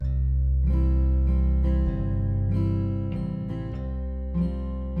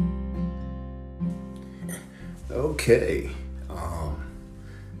Okay,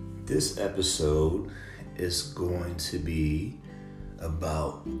 this episode is going to be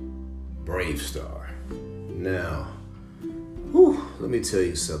about Brave Star. Now, let me tell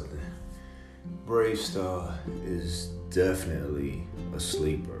you something. Brave Star is definitely a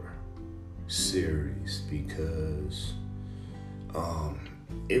sleeper series because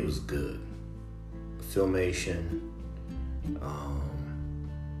it was good. Filmation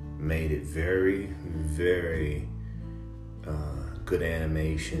made it very, very good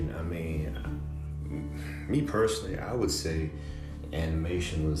animation. I mean, me personally, I would say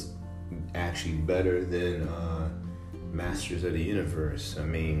animation was actually better than Masters of the Universe. I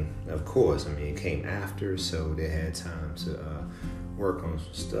mean, of course, it came after, so they had time to work on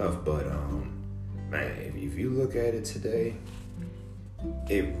some stuff. But man, if you look at it today,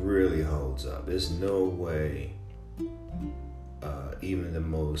 it really holds up. There's no way even the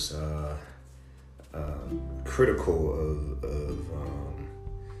most critical of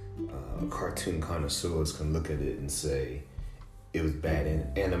cartoon connoisseurs can look at it and say it was bad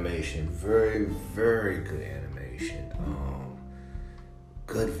in animation. Very, very good animation.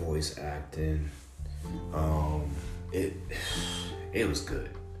 Good voice acting. It was good.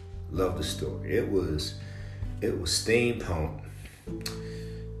 Love the story. It was steampunk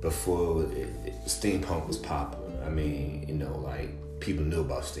before steampunk was popular. I mean, people knew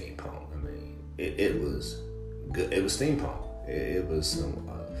about steampunk. I mean, it was good. It was steampunk. It was some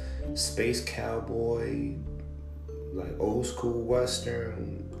space cowboy, like old school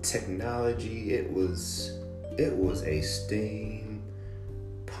Western technology. It was a steampunk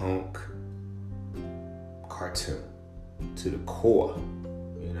cartoon to the core.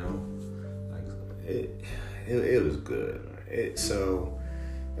 It was good.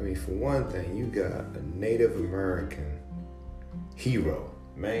 For one thing, you got a Native American hero.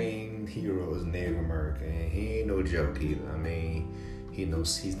 Main hero is Native American, and he ain't no joke either. He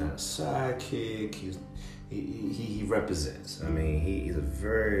knows he's not a sidekick. He represents. He's a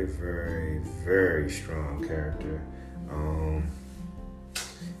very, very, very strong character.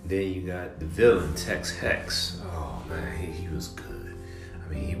 Then you got the villain, Tex Hex. Oh man, he was good.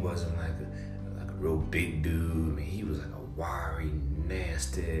 He wasn't like a real big dude. He was like a wiry,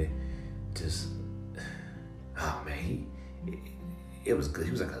 nasty, just it was good.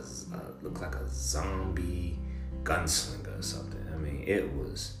 He was like looked like a zombie gunslinger or something. It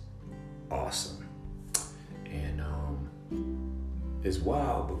was awesome. And it's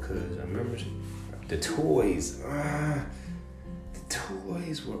wild because I remember the toys. The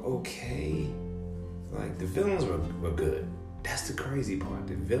toys were okay. Like the villains were good. That's the crazy part.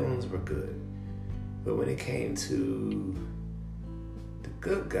 The villains were good. But when it came to the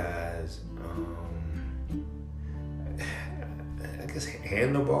good guys, I guess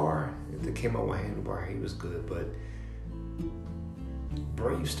Handlebar, they came out with Handlebar, he was good, but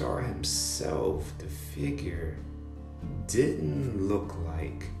Brave Star himself, the figure, didn't look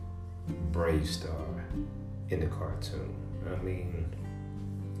like Brave Star in the cartoon.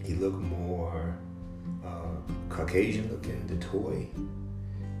 He looked more Caucasian looking, the toy.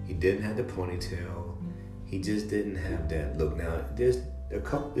 He didn't have the ponytail. He just didn't have that look. Now, there's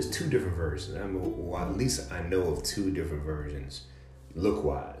two different versions. At least I know of two different versions,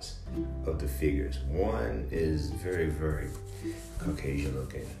 look-wise, of the figures. One is very, very Caucasian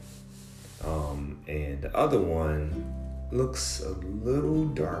looking. And the other one looks a little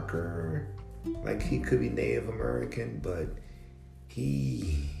darker, like he could be Native American, but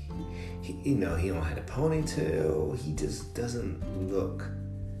he don't have a ponytail. He just doesn't look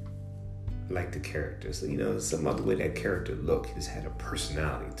like the character. So, some other way that character looked, he just had a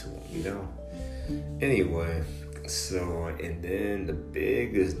personality to him, Anyway, and then the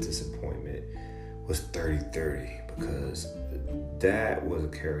biggest disappointment was 3030, because that was a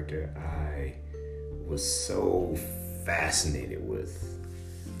character I was so fascinated with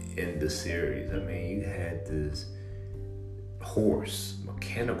in the series. You had this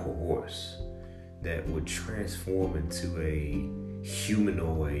mechanical horse, that would transform into a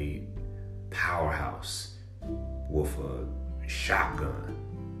humanoid powerhouse with a shotgun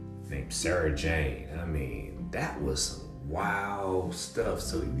named Sarah Jane. That was some wild stuff.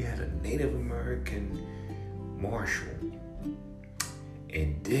 So you had a Native American marshal,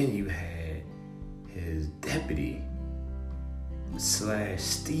 and then you had his deputy /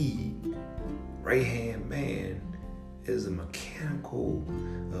 steed, right hand man, is a mechanical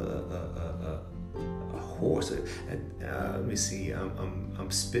a horse. Let me see.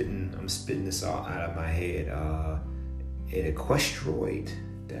 I'm spitting this all out of my head. An equestroid.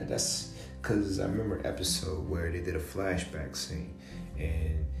 That's because I remember an episode where they did a flashback scene,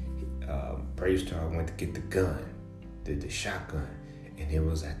 and Brave Star went to get the gun, the shotgun, and it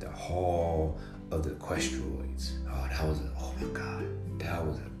was at the Hall of the Equestroids. Oh my God, that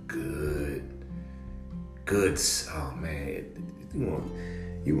was a good. Oh man,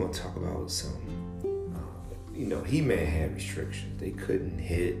 you want to talk about some? He-Man had restrictions. They couldn't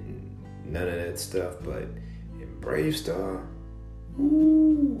hit and none of that stuff. But in BraveStarr,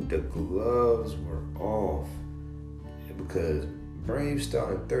 the gloves were off because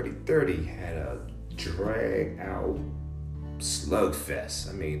BraveStarr in 3030 had a drag out slugfest.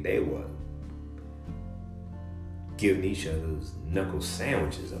 I mean, they were giving each other's knuckle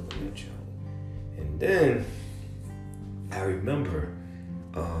sandwiches up in that joint. And then I remember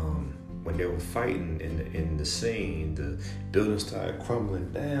when they were fighting in the scene, the building started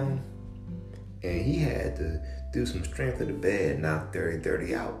crumbling down, and he had to do some strength of the bed, knock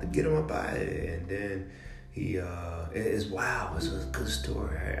 3030 out to get him up out of there. And then it's wow, it's a good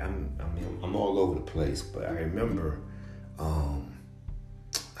story. I'm all over the place, but I remember the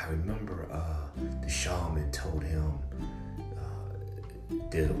shaman told him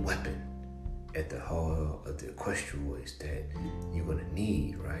there's a weapon at the Hall of the Equestroids that you're gonna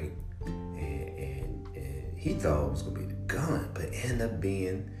need, right? And he thought it was gonna be the gun, but it ended up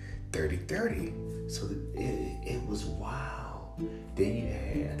being 3030. So it was wow. Then you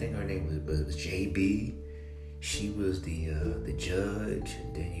had, I think her name was JB. She was the judge.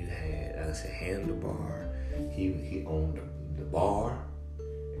 And then you had, like I said, Handlebar. He owned the bar.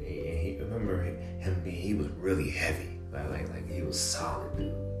 And he was really heavy. Like he was solid,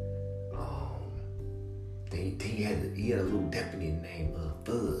 dude. Then he had a little deputy named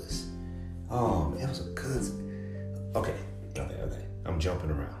Fuzz. It was a good. Okay. I'm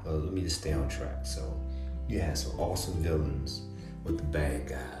jumping around. Let me just stay on track. So you had some awesome villains with the bad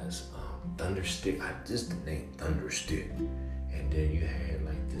guys. Thunderstick. Just the name Thunderstick. And then you had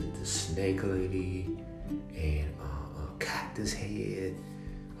like the snake lady and Cactus Head.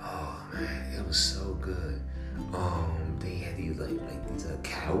 Oh man, it was so good. They had these like these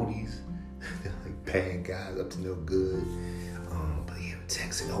coyotes. They're like bad guys up to no good. But yeah,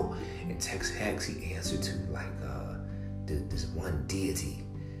 Tex Hex, he answered to this one deity.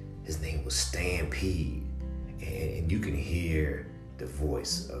 His name was Stampede, and you can hear the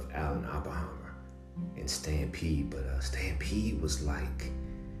voice of Alan Oppenheimer in Stampede. But Stampede was like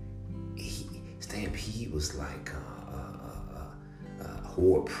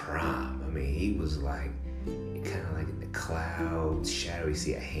Horde Prime. I mean, he was like kind of like in the clouds, shadow. You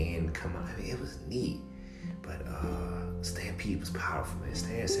see a hand come out. I mean, it was neat. But Stampede was powerful, man.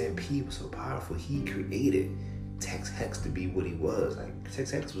 Stampede was so powerful. He created Tex Hex to be what he was. Like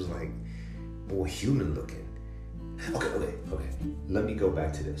Tex Hex was like more human looking. Okay. Let me go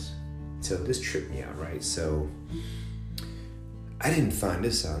back to this. So this tripped me out, right? So I didn't find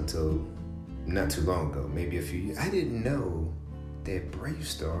this out until not too long ago, maybe a few years. I didn't know that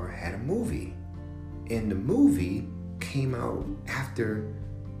BraveStarr had a movie. And the movie came out after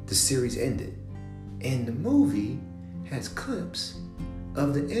the series ended. And the movie has clips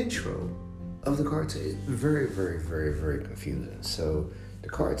of the intro of the cartoon. It's very, very, very, very confusing. So the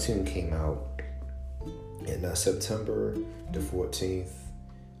cartoon came out in September the 14th,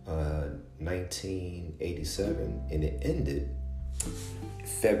 1987, and it ended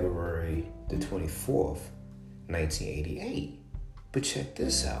February the 24th, 1988. But check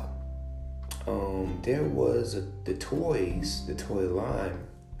this out. There was the toy line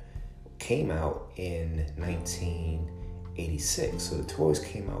came out in 1986. So the toys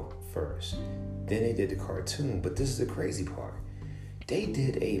came out first. Then they did the cartoon. But this is the crazy part. They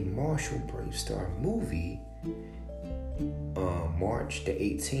did a Marshall BraveStarr movie March the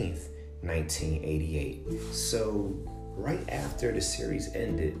 18th, 1988. So right after the series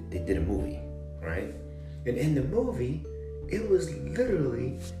ended, they did a movie, right? And in the movie, it was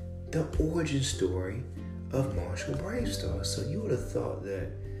literally the origin story of Marshall BraveStarr. So you would have thought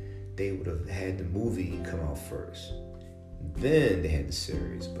that they would have had the movie come out first. Then they had the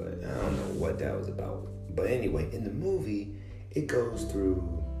series, but I don't know what that was about. But anyway, in the movie, it goes through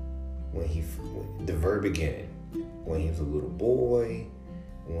the very beginning, when he was a little boy,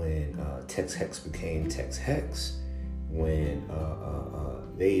 when Tex Hex became Tex Hex, when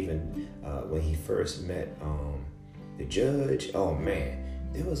when he first met the judge. Oh man,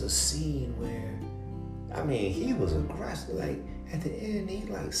 there was a scene where, I mean, he was aggressive. Like at the end, he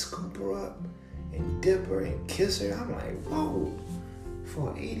like scoop her up and dip her and kiss her. I'm like, whoa,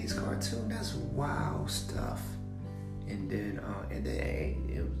 for an 80s cartoon, that's wild stuff. And then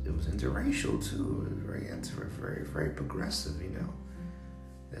it was interracial too. It was very, very progressive, you know.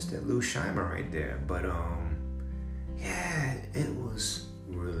 That's that Lou Scheimer right there. But yeah, it was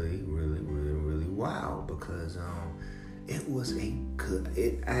really, really, really, really wild because it was a good.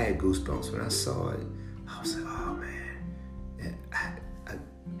 I had goosebumps when I saw it. I was like, oh man,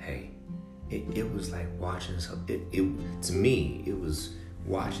 it was like watching something. It to me, it was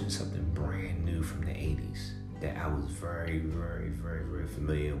watching something brand new from the '80s that I was very, very, very, very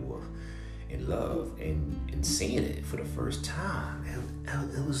familiar with and love, and seeing it for the first time.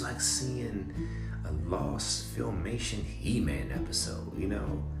 It was like seeing a lost Filmation He-Man episode,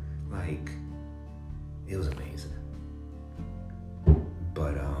 like it was amazing.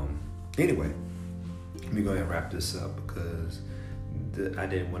 But anyway, let me go ahead and wrap this up because I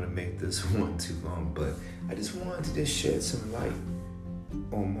didn't want to make this one too long, but I just wanted to just shed some light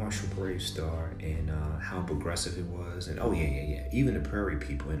on Marshall Bravestar and how progressive it was. And even the Prairie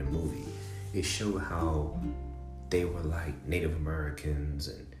people in the movie, it showed how they were like Native Americans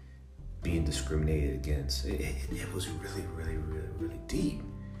and being discriminated against. It was really, really, really, really deep.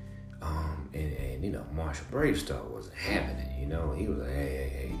 And Marshall Bravestar wasn't having it. He was like,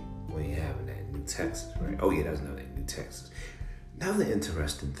 hey, we ain't having that in New Texas, right? Oh yeah, that's another New Texas. Another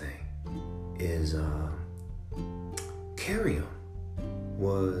interesting thing is Carry 'Em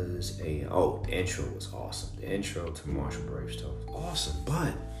was the intro was awesome. The intro to Marshall Bravestar was awesome,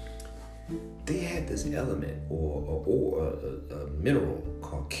 but they had this element or a mineral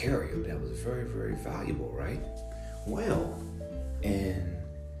called Carium that was very, very valuable, right? Well, in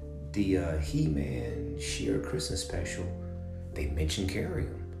the He-Man She-Ra Christmas special, they mentioned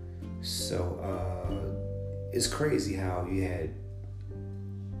Carium. So it's crazy how you had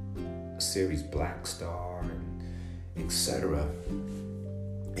a series Black Star and etc.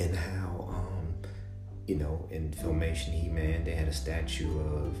 and how in Filmation He-Man they had a statue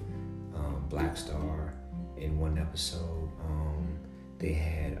of Black Star in one episode. They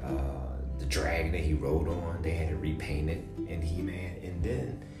had the dragon that he rode on, they had to repaint it in He-Man, and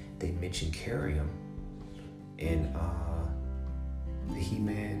then they mentioned Carium in the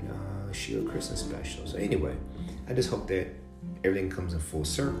He-Man She-Ra Christmas special. So anyway, I just hope that everything comes in full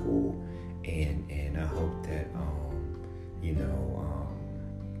circle, and I hope that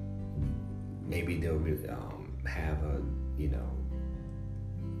maybe they'll have a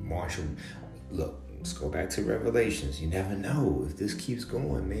Marshall. Look, let's go back to Revelations. You never know if this keeps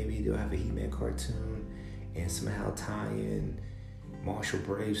going. Maybe they'll have a He-Man cartoon and somehow tie in Marshall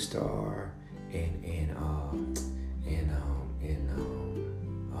Bravestar and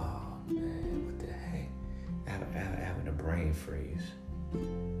what the heck? Having a brain freeze.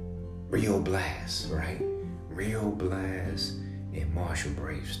 Rio Blast, right? Rio Blast and Marshall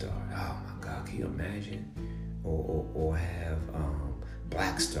Bravestar. Oh my God, can you imagine? Or have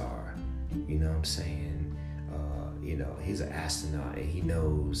Black Star. You know what I'm saying? He's an astronaut and he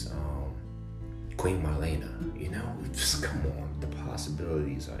knows Queen Marlena. Just come on. The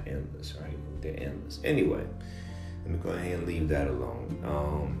possibilities are endless, right? They're endless. Anyway, let me go ahead and leave that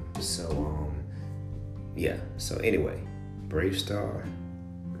alone. So anyway, Bravestar,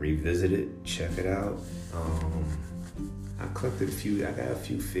 revisit it, check it out. I collected I got a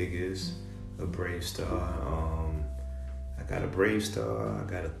few figures of Bravestar. I got a Bravestar, I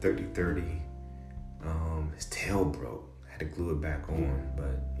got a 3030. His tail broke. I had to glue it back on,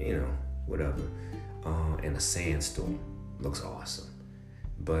 but whatever. And a Sandstorm. Looks awesome.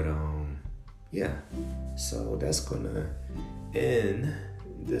 But so that's gonna end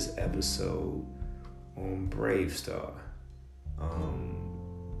this episode on Bravestar.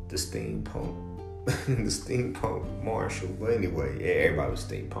 The steampunk. The steampunk Marshall. But anyway, everybody was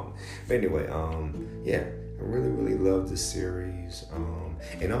steampunk. But anyway, I really, really love this series.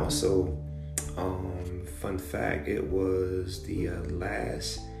 And also, fun fact, it was the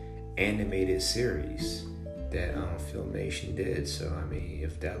last animated series that Filmation did. So,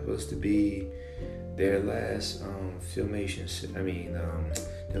 if that was to be their last Filmation,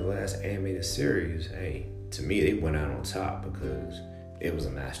 their last animated series, hey, to me, they went out on top because it was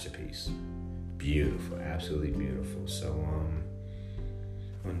a masterpiece. Beautiful, absolutely beautiful. So,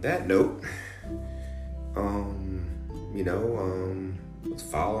 on that note,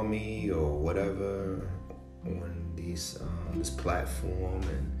 follow me or whatever on this platform,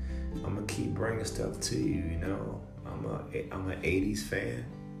 and I'm gonna keep bringing stuff to you. I'm an 80s fan.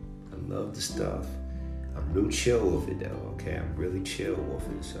 I love the stuff. I'm real chill with it though. Okay, I'm really chill with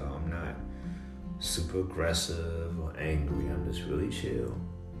it. So I'm not super aggressive or angry. I'm just really chill.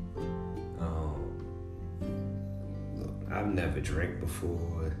 Look, I've never drank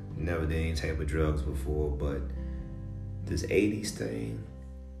before, never did any type of drugs before, but this 80s thing,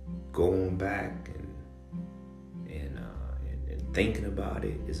 going back and thinking about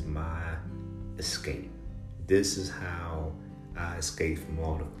it is my escape. This is how I escape from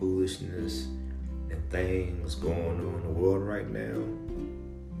all the foolishness and things going on in the world right now,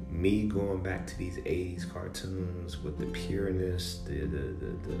 me going back to these 80s cartoons with the pureness,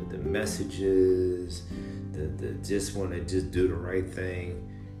 the messages, the just want to just do the right thing,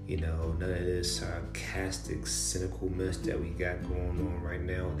 you know, none of this sarcastic, cynical mess that we got going on right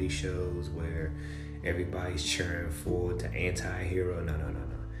now with these shows where everybody's cheering for the anti-hero. No.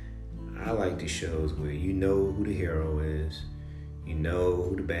 I like the shows where you know who the hero is, you know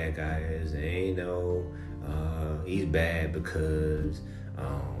who the bad guy is, and ain't no he's bad because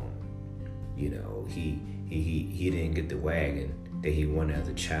you know he didn't get the wagon that he wanted as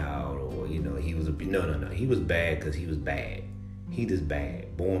a child, or you know he was he was bad because he was bad. He just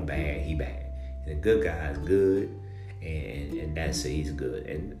bad, born bad, he bad. And the good guy is good, and that's it, he's good,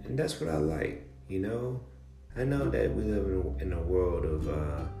 and that's what I like. You know, I know that we live in a world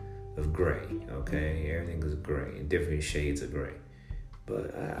of gray. Okay, everything is gray and different shades of gray.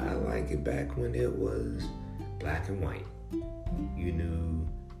 But I like it back when it was black and white. You knew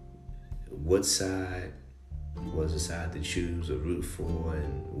what side was the side to choose or root for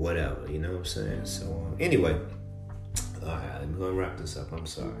and whatever. You know what I'm saying? So anyway, all right, I'm gonna wrap this up. I'm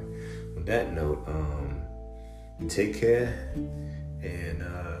sorry. On that note, take care and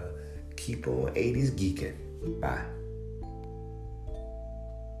keep on 80s geeking. Bye.